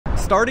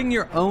Starting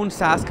your own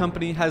SaaS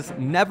company has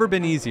never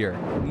been easier.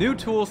 New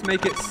tools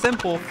make it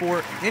simple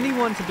for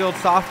anyone to build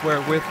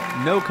software with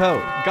no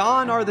code.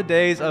 Gone are the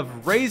days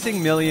of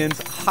raising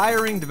millions,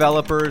 hiring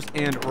developers,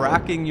 and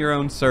racking your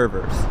own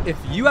servers. If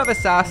you have a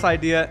SaaS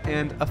idea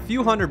and a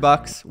few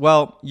 $100,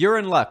 well, you're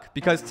in luck,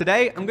 because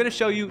today I'm going to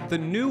show you the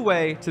new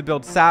way to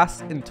build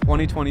SaaS in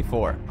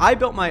 2024. I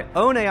built my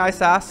own AI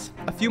SaaS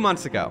a few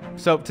months ago.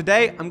 So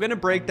today I'm going to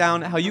break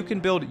down how you can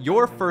build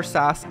your first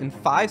SaaS in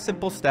 5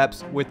 simple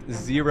steps with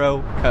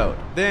zero code.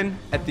 Then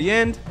at the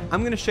end,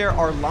 I'm going to share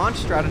our launch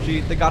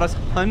strategy that got us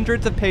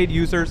hundreds of paid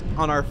users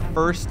on our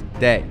first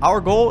day. Our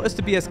goal is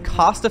to be as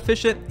cost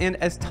efficient and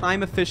as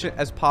time efficient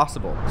as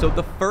possible. So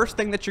the first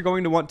thing that you're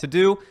going to want to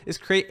do is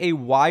create a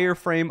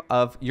wireframe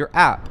of your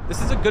app.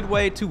 This is a good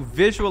way to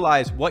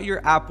visualize what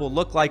your app will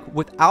look like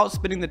without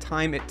spending the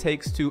time it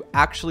takes to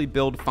actually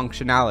build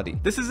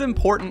functionality. This is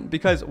important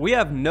because we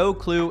have no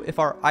clue if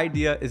our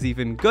idea is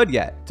even good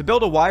yet. To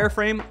build a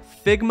wireframe,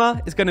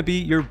 Figma is going to be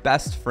your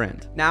best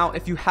friend. Now,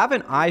 if you have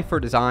an eye for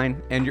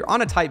design and you're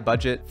on a tight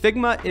budget,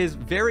 Figma is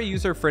very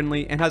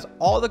user-friendly and has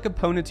all the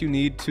components you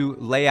need to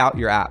lay out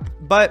your app.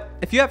 But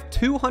if you have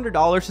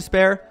 $200 to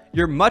spare,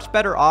 you're much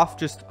better off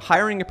just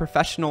hiring a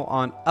professional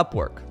on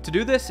Upwork. To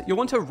do this, you'll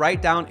want to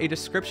write down a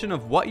description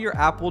of what your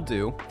app will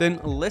do,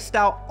 then list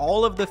out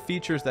all of the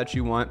features that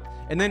you want,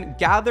 and then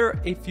gather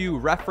a few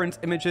reference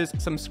images,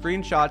 some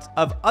screenshots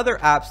of other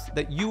apps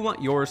that you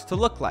want yours to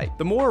look like.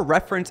 The more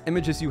reference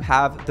images you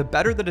have, the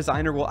better the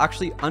designer will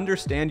actually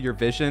understand your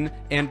vision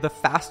and the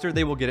faster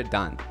they will get it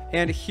done.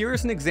 And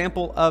here's an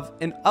example of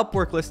an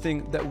Upwork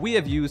listing that we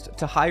have used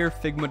to hire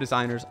Figma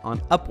designers on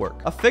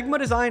Upwork. A Figma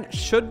design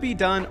should be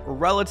done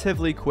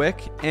relatively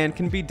quick and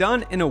can be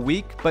done in a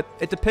week, but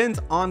it depends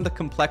on the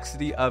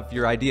complexity of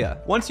your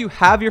idea. Once you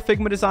have your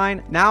Figma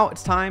design, now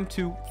it's time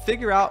to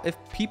figure out if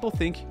people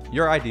think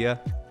your idea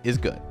is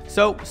good.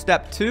 So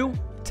step 2,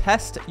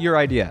 test your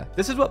idea.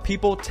 This is what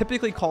people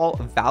typically call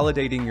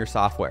validating your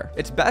software.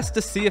 It's best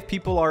to see if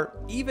people are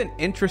even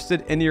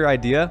interested in your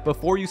idea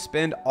before you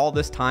spend all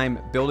this time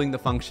building the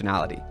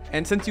functionality.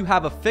 And since you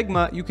have a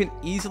Figma, you can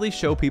easily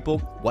show people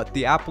what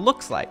the app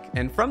looks like.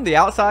 And from the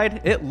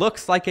outside, it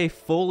looks like a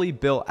fully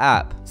built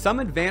app.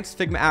 Some advanced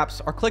Figma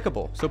apps are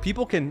clickable, so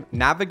people can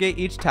navigate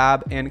each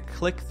tab and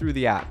click through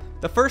the app.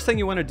 The first thing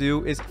you want to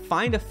do is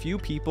find a few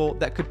people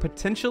that could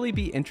potentially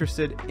be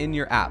interested in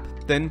your app.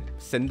 Then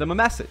send them a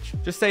message.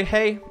 Just say,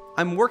 hey,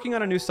 I'm working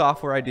on a new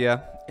software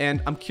idea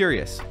and I'm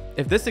curious.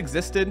 If this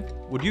existed,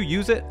 would you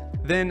use it?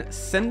 Then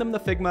send them the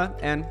Figma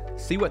and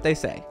see what they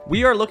say.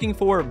 We are looking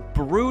for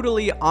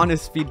brutally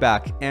honest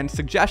feedback and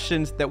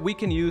suggestions that we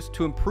can use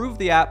to improve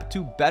the app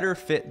to better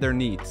fit their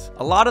needs.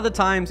 A lot of the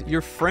times,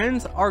 your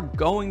friends are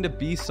going to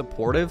be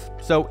supportive,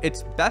 so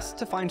it's best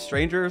to find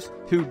strangers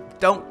who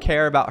don't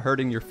care about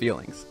hurting your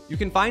feelings. You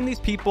can find these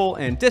people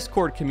in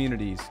Discord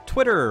communities,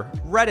 Twitter,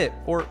 Reddit,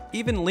 or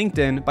even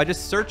LinkedIn by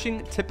just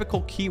searching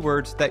typical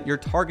keywords that your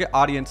target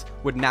audience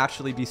would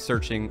naturally be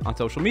searching on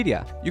social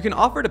media. You can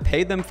offer to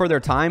pay them for their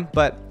time,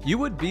 but you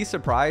would be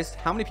surprised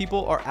how many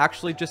people are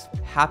actually just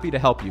happy to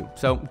help you.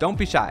 So don't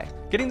be shy.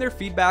 Getting their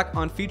feedback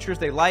on features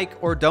they like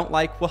or don't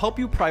like will help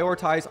you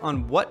prioritize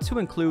on what to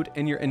include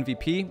in your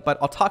MVP, but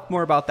I'll talk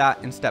more about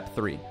that in step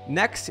 3.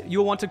 Next,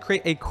 you'll want to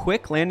create a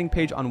quick landing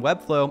page on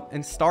Webflow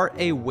and start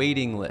a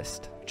waiting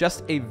list.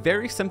 Just a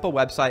very simple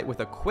website with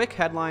a quick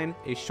headline,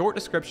 a short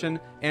description,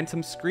 and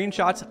some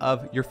screenshots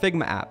of your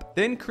Figma app.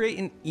 Then create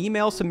an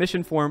email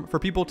submission form for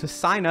people to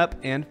sign up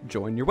and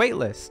join your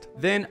waitlist.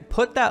 Then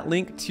put that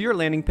link to your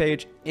landing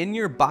page in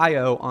your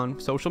bio on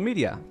social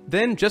media.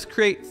 Then just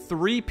create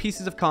 3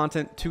 pieces of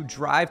content to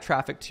drive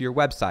traffic to your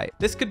website.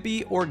 This could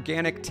be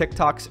organic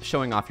TikToks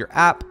showing off your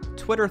app,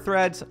 Twitter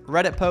threads,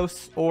 Reddit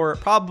posts, or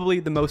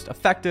probably the most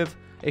effective,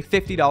 a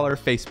 $50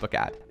 Facebook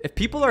ad. If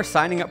people are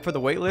signing up for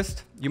the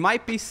waitlist, you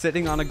might be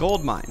sitting on a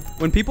gold mine.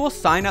 When people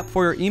sign up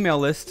for your email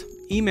list,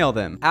 email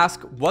them.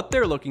 Ask what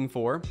they're looking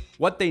for,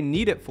 what they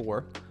need it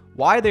for,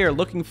 why they are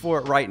looking for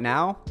it right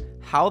now,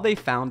 how they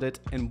found it,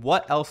 and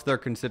what else they're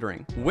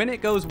considering. When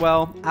it goes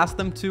well, ask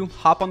them to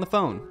hop on the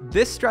phone.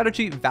 This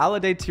strategy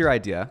validates your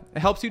idea. It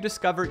helps you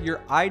discover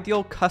your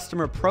ideal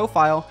customer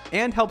profile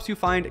and helps you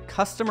find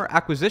customer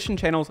acquisition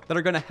channels that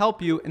are going to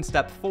help you in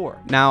step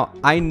 4. Now,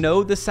 I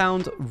know this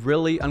sounds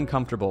really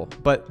uncomfortable,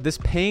 but this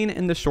pain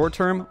in the short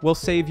term will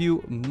save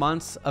you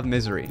months of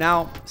misery.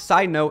 Now,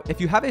 side note,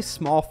 if you have a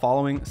small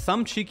following,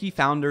 some cheeky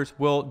founders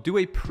will do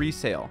a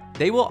pre-sale.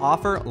 They will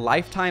offer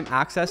lifetime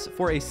access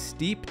for a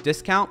steep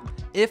discount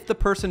if the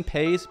person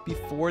pays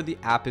before the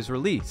app is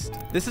released.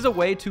 This is a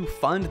way to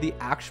fund the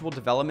actual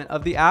development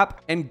of the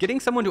app, and getting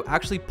someone to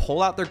actually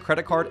pull out their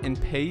credit card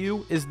and pay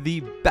you is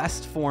the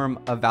best form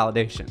of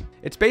validation.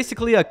 It's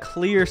basically a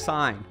clear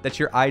sign that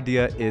your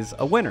idea is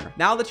a winner.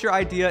 Now that your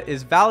idea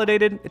is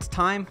validated, it's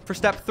time for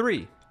step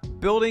 3.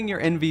 Building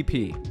your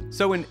MVP.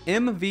 So an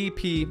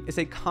MVP is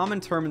a common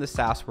term in the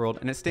SaaS world,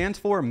 and it stands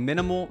for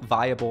minimal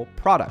viable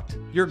product.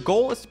 Your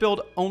goal is to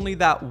build only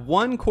that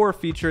one core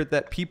feature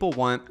that people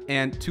want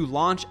and to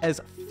launch as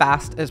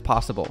fast as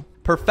possible.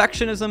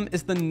 Perfectionism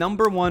is the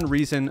 #1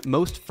 reason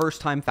most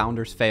first-time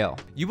founders fail.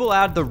 You will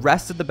add the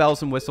rest of the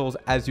bells and whistles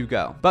as you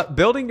go, but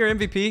building your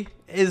MVP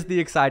is the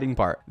exciting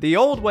part. The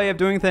old way of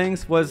doing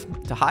things was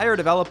to hire a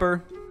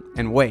developer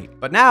and wait.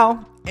 But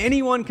now,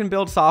 anyone can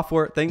build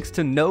software thanks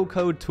to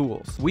no-code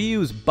tools. We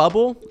use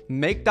Bubble,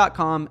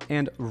 Make.com,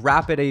 and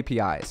Rapid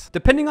APIs.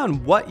 Depending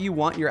on what you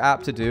want your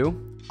app to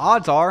do,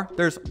 odds are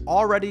there's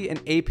already an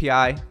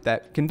API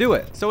that can do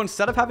it. So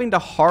instead of having to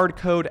hard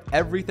code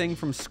everything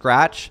from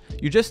scratch,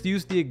 you just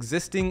use the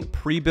existing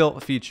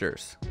pre-built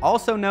features,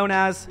 also known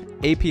as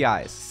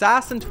APIs.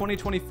 SaaS in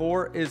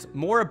 2024 is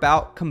more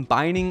about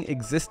combining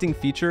existing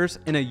features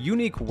in a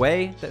unique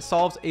way that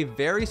solves a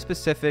very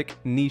specific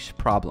niche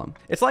problem.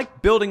 It's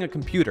like building a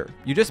computer.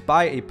 You just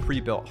buy a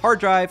pre-built hard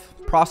drive,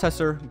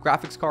 processor,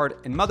 graphics card,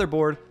 and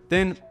motherboard,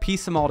 then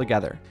piece them all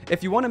together.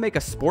 If you want to make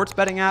a sports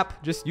betting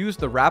app, just use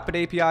the Rapid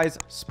API's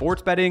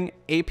sports betting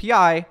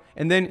API,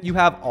 and then you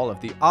have all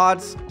of the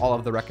odds, all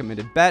of the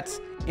recommended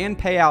bets, and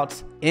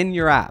payouts in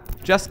your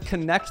app. Just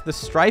connect the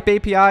Stripe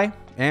API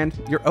and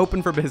you're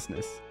open for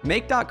business.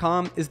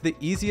 Make.com is the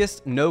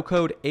easiest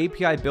no-code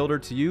API builder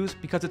to use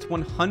because it's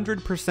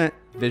 100%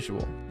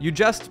 visual. You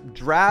just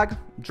drag,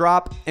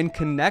 drop, and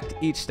connect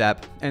each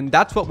step, and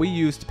that's what we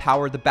use to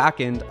power the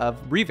backend of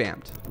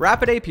Revamped.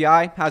 Rapid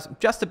API has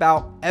just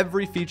about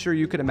every feature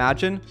you could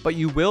imagine, but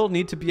you will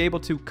need to be able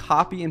to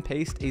copy and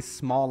paste a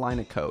small line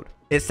of code.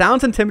 It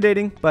sounds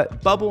intimidating,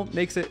 but Bubble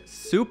makes it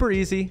super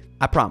easy,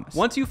 I promise.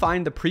 Once you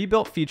find the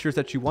pre-built features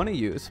that you want to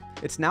use,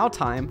 it's now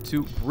time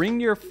to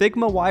bring your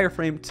Figma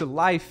wireframe to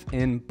life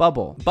in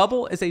Bubble.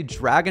 Bubble is a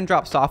drag and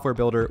drop software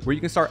builder where you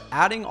can start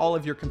adding all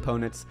of your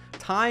components,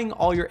 tying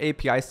all your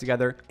APIs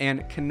together,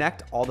 and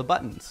connect all the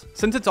buttons.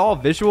 Since it's all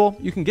visual,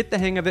 you can get the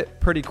hang of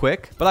it pretty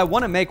quick, but I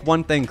want to make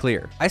one thing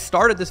clear. I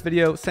started this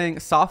video saying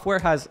software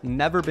has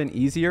never been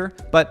easier,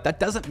 but that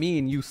doesn't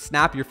mean you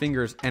snap your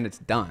fingers and it's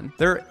done.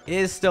 There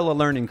is still a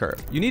learning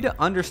curve. You need to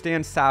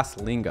understand SaaS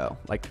lingo,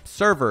 like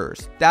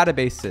servers,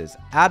 databases,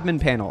 admin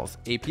panels,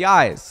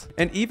 APIs.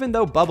 And even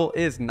though Bubble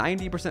is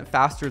 90%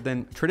 faster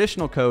than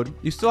traditional code,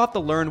 you still have to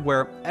learn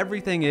where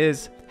everything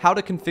is, how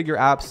to configure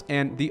apps,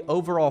 and the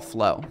overall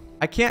flow.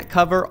 I can't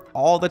cover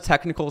all the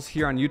technicals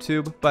here on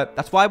YouTube, but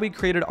that's why we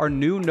created our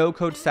new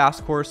no-code SaaS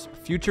course,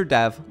 Future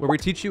Dev, where we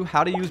teach you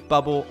how to use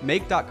Bubble,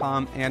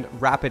 Make.com, and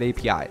Rapid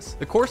APIs.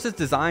 The course is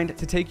designed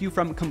to take you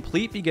from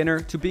complete beginner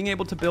to being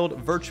able to build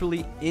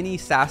virtually any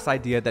SaaS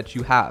idea that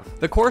you have.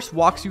 The course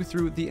walks you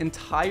through the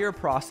entire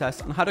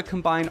process on how to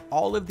combine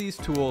all of these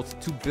tools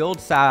to build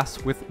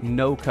SaaS with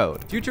no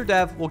code. Future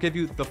Dev will give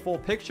you the full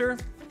picture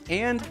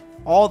and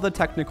all the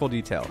technical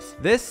details.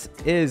 This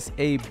is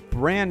a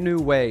brand new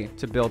way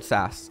to build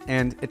SaaS,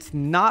 and it's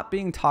not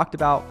being talked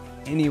about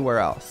anywhere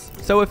else.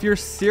 So if you're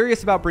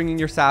serious about bringing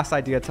your SaaS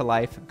idea to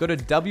life, go to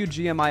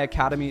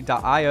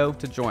wgmiacademy.io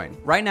to join.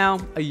 Right now,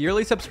 a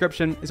yearly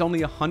subscription is only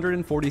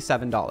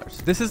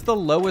 $147. This is the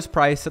lowest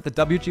price that the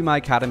WGMI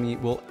Academy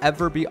will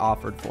ever be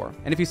offered for.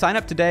 And if you sign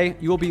up today,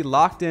 you will be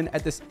locked in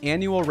at this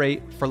annual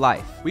rate for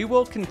life. We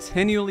will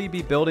continually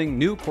be building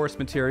new course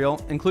material,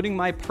 including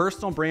my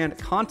personal brand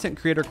content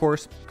creator course,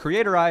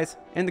 Creatorize,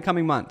 in the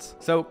coming months.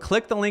 So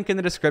click the link in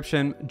the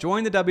description,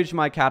 join the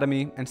WGMI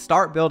Academy, and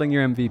start building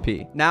your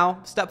MVP. Now,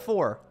 step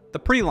 4, the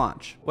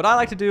pre-launch. What I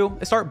like to do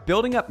is start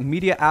building up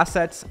media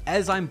assets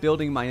as I'm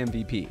building my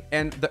MVP.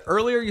 And the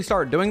earlier you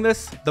start doing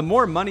this, the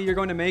more money you're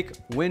going to make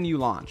when you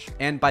launch.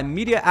 And by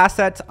media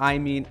assets, I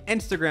mean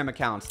Instagram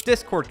accounts,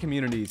 Discord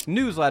communities,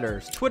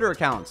 newsletters, Twitter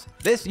accounts,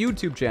 this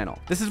YouTube channel.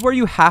 This is where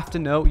you have to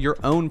know your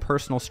own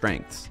personal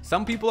strengths.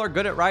 Some people are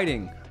good at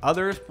writing,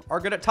 others are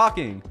good at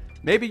talking.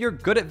 Maybe you're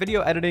good at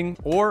video editing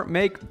or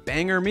make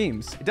banger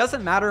memes. It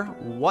doesn't matter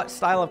what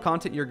style of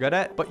content you're good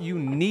at, but you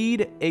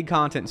need a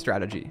content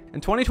strategy.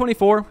 In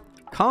 2024,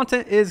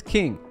 content is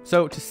king.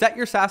 So to set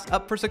your SaaS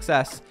up for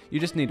success, you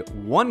just need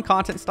one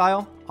content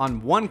style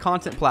on one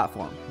content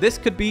platform. This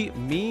could be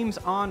memes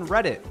on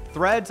Reddit,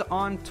 threads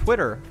on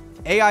Twitter,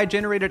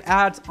 AI-generated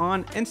ads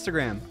on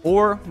Instagram,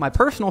 or my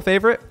personal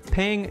favorite,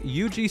 paying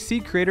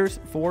UGC creators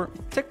for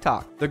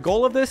TikTok. The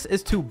goal of this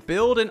is to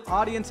build an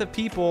audience of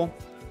people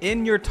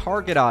in your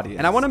target audience.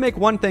 And I want to make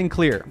one thing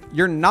clear.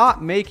 You're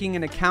not making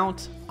an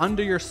account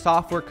under your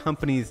software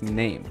company's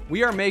name.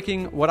 We are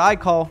making what I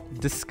call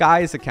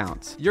disguise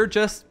accounts. You're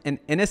just an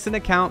innocent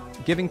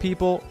account giving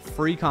people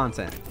free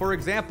content. For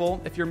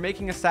example, if you're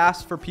making a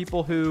SaaS for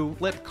people who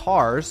flip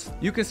cars,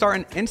 you can start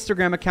an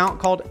Instagram account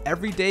called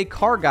Everyday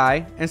Car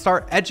Guy and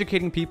start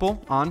educating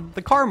people on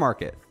the car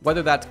market,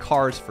 whether that's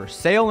cars for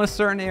sale in a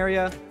certain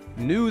area,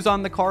 news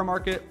on the car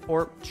market,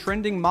 or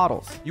trending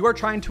models. You are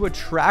trying to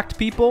attract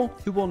people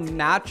who will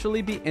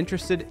naturally be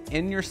interested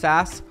in your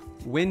SaaS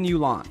when you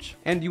launch,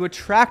 and you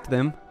attract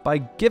them by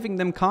giving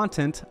them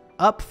content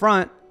up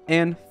front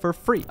and for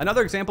free.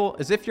 Another example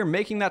is if you're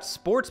making that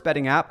sports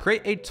betting app,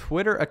 create a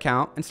Twitter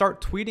account and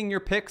start tweeting your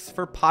picks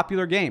for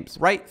popular games.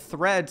 Write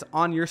threads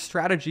on your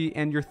strategy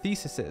and your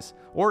theses,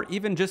 or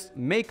even just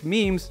make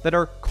memes that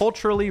are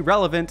culturally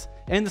relevant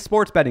and the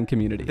sports betting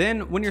community.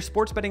 Then when your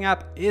sports betting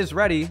app is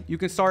ready, you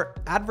can start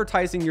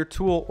advertising your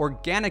tool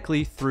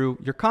organically through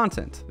your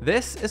content.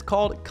 This is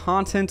called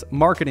content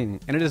marketing,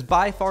 and it is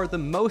by far the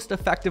most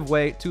effective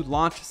way to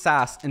launch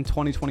SaaS in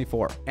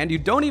 2024. And you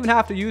don't even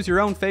have to use your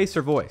own face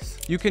or voice.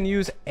 You can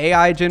use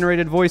AI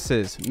generated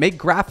voices, make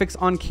graphics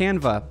on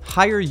Canva,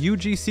 hire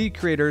UGC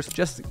creators,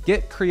 just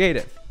get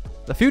creative.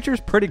 The future is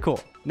pretty cool.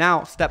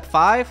 Now, step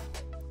 5,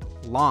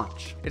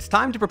 launch. It's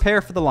time to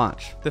prepare for the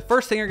launch. The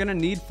first thing you're going to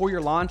need for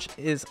your launch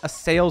is a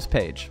sales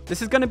page.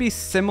 This is going to be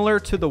similar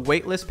to the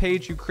waitlist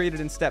page you created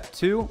in step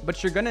 2,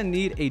 but you're going to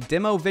need a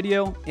demo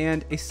video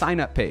and a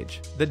sign up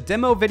page. The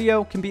demo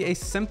video can be a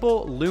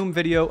simple Loom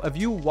video of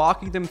you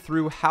walking them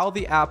through how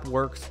the app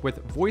works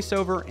with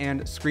voiceover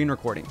and screen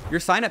recording.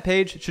 Your sign up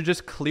page should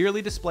just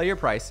clearly display your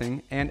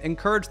pricing and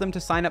encourage them to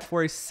sign up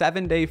for a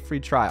 7-day free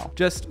trial.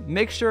 Just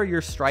make sure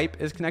your Stripe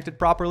is connected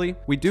properly.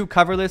 We do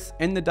cover this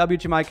in the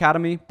WGMI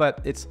Academy, but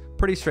it's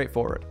pretty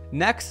straightforward.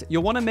 Next,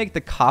 you'll want to make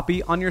the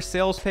copy on your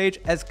sales page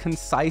as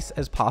concise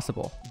as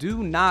possible.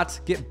 Do not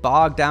get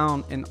bogged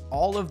down in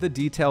all of the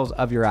details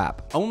of your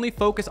app. Only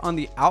focus on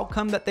the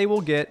outcome that they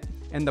will get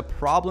and the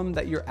problem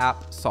that your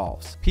app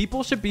solves.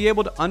 People should be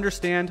able to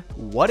understand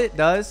what it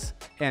does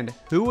and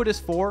who it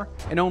is for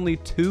in only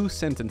 2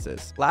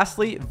 sentences.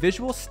 Lastly,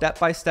 visual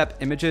step-by-step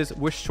images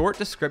with short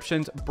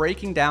descriptions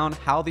breaking down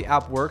how the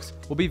app works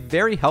will be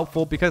very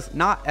helpful because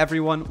not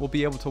everyone will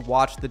be able to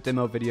watch the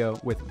demo video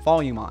with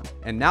volume on.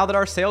 And now that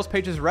our sales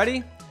page is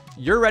ready,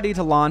 you're ready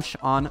to launch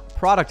on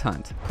Product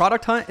Hunt.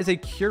 Product Hunt is a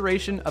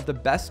curation of the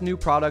best new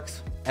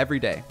products every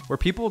day, where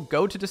people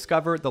go to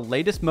discover the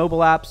latest mobile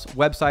apps,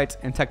 websites,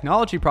 and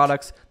technology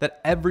products that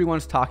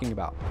everyone's talking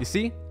about. You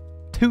see?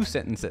 2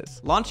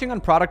 sentences. Launching on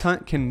Product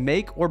Hunt can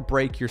make or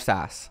break your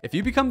SaaS. If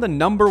you become the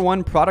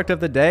 #1 product of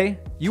the day,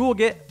 you will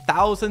get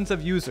thousands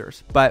of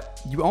users,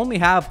 but you only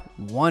have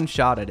 1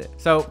 shot at it.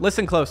 So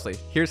listen closely.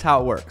 Here's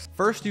how it works.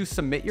 First, you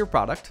submit your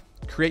product,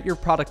 create your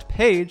product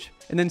page,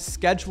 and then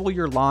schedule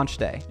your launch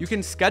day. You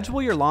can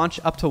schedule your launch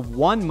up to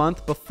 1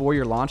 month before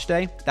your launch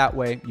day. That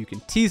way you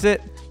can tease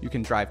it, you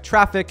can drive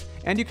traffic,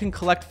 and you can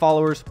collect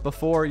followers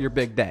before your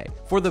big day.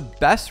 For the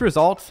best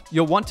results,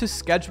 you'll want to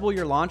schedule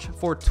your launch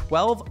for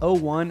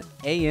 12:01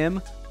 a.m.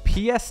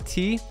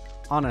 PST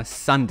on a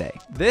Sunday.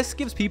 This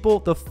gives people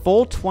the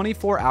full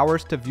 24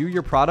 hours to view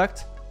your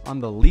product on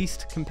the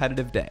least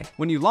competitive day.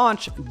 When you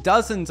launch,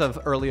 dozens of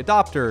early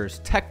adopters,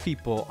 tech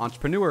people,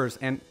 entrepreneurs,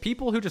 and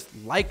people who just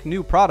like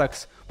new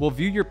products will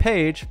view your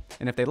page,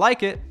 and if they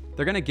like it,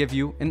 they're going to give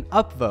you an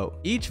upvote.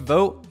 Each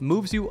vote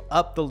moves you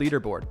up the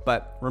leaderboard,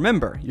 but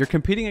remember, you're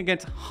competing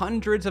against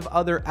hundreds of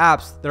other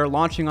apps that are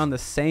launching on the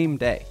same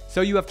day.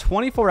 So you have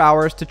 24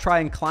 hours to try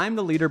and climb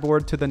the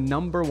leaderboard to the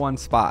 #1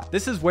 spot.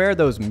 This is where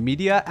those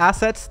media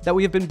assets that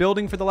we have been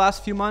building for the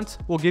last few months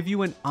will give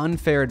you an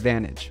unfair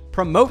advantage.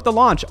 Promote the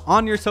launch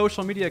on your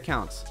social media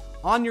accounts,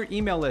 on your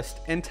email list,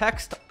 and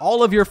text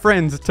all of your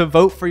friends to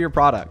vote for your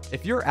product.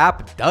 If your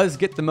app does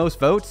get the most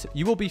votes,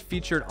 you will be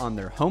featured on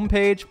their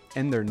homepage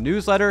and their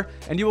newsletter,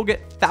 and you will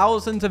get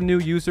thousands of new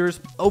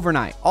users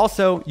overnight.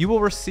 Also, you will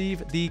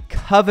receive the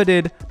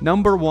coveted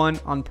 #1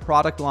 on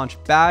product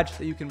launch badge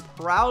that you can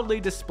proudly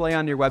display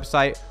on your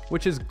website,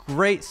 which is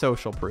great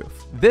social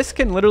proof. This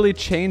can literally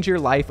change your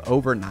life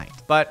overnight.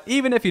 But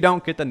even if you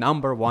don't get the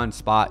 #1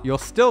 spot, you'll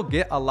still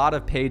get a lot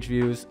of page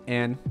views,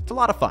 and it's a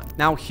lot of fun.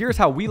 Now, here's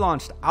how we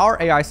launched our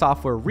AI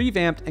software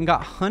revamped and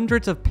got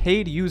hundreds of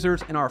paid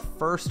users in our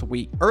first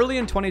week. Early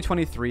in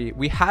 2023,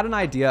 we had an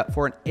idea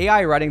for an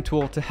AI writing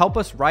tool to help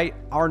us write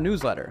our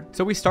newsletter.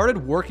 So we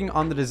started working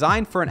on the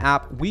design for an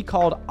app we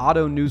called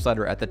Auto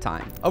Newsletter at the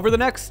time. Over the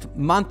next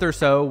month or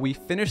so, we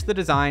finished the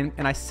design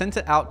and I sent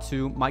it out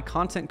to my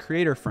content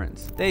creator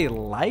friends. They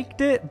liked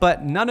it,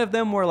 but none of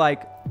them were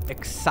like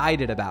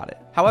excited about it.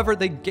 However,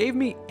 they gave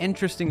me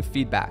interesting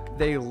feedback.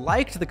 They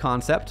liked the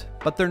concept,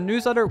 but their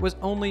newsletter was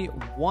only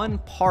one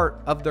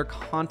part of their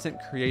content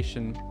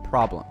creation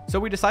problem. So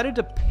we decided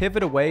to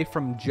pivot away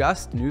from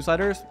just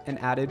newsletters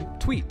and added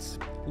tweets,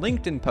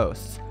 LinkedIn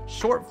posts,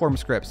 short form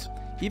scripts,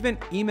 even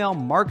email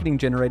marketing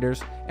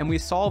generators, and we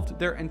solved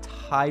their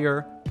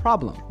entire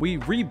problem. We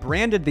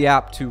rebranded the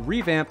app to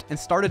Revamped and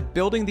started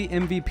building the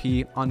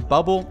MVP on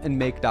Bubble and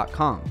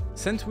Make.com.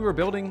 Since we were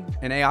building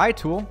an AI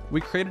tool,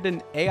 we created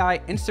an AI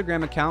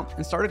Instagram account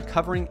and started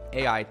covering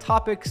AI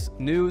topics,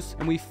 news,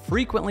 and we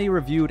frequently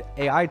reviewed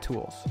AI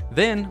tools.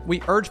 Then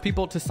we urged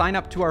people to sign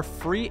up to our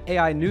free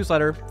AI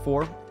newsletter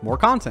for more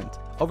content.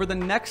 Over the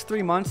next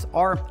 3 months,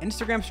 our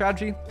Instagram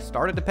strategy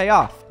started to pay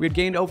off. We had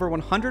gained over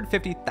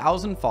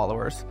 150,000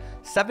 followers,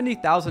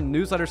 70,000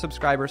 newsletter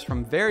subscribers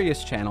from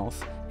various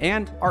channels,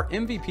 and our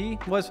MVP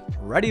was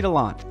ready to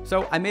launch.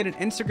 So I made an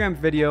Instagram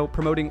video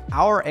promoting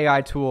our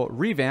AI tool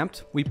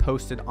Revamped. We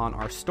posted on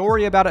our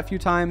story about it a few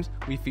times.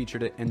 We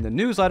featured it in the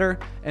newsletter.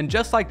 And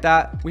just like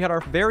that, we had our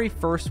very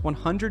first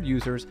 100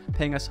 users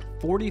paying us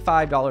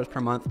 $45 per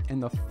month in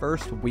the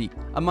first week.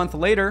 A month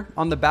later,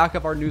 on the back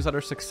of our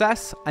newsletter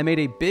success, I made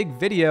a big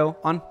video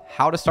on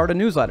how to start a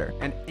newsletter.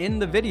 And in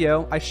the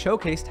video, I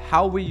showcased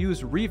how we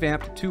use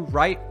Revamped to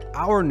write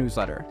our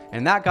newsletter.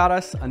 And that got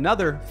us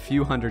another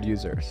few hundred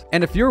users.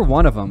 And if you're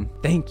one of them,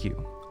 thank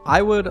you.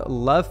 I would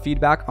love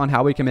feedback on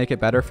how we can make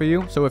it better for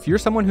you. So if you're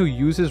someone who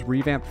uses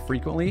Revamped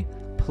frequently,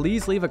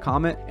 please leave a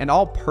comment and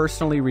I'll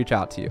personally reach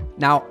out to you.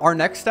 Now, our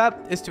next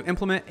step is to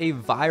implement a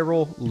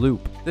viral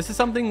loop. This is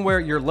something where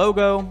your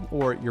logo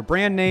or your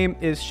brand name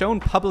is shown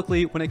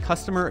publicly when a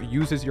customer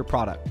uses your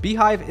product.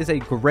 Beehive is a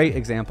great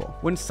example.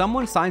 When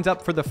someone signs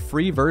up for the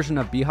free version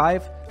of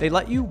Beehive, they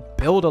let you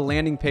build a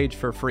landing page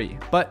for free.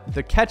 But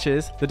the catch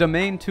is the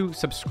domain to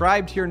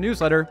subscribe to your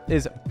newsletter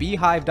is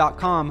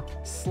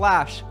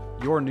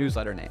beehive.com/your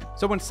newsletter name.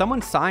 So when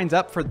someone signs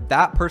up for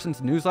that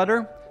person's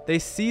newsletter, they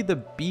see the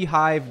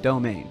Beehive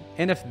domain.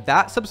 And if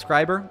that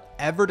subscriber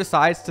ever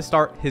decides to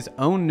start his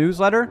own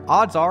newsletter,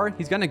 odds are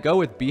he's gonna go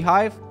with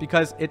Beehive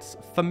because it's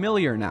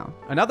familiar now.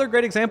 Another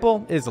great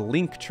example is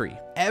Linktree.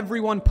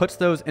 Everyone puts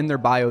those in their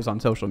bios on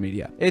social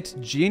media. It's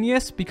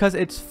genius because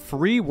it's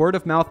free word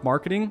of mouth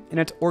marketing and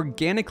it's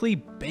organically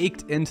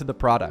baked into the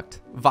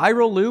product.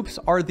 Viral loops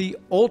are the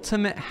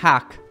ultimate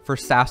hack for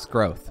SaaS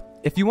growth.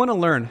 If you wanna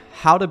learn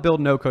how to build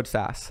no-code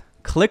SaaS,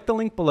 click the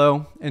link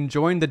below and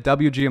join the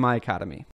WGMI Academy.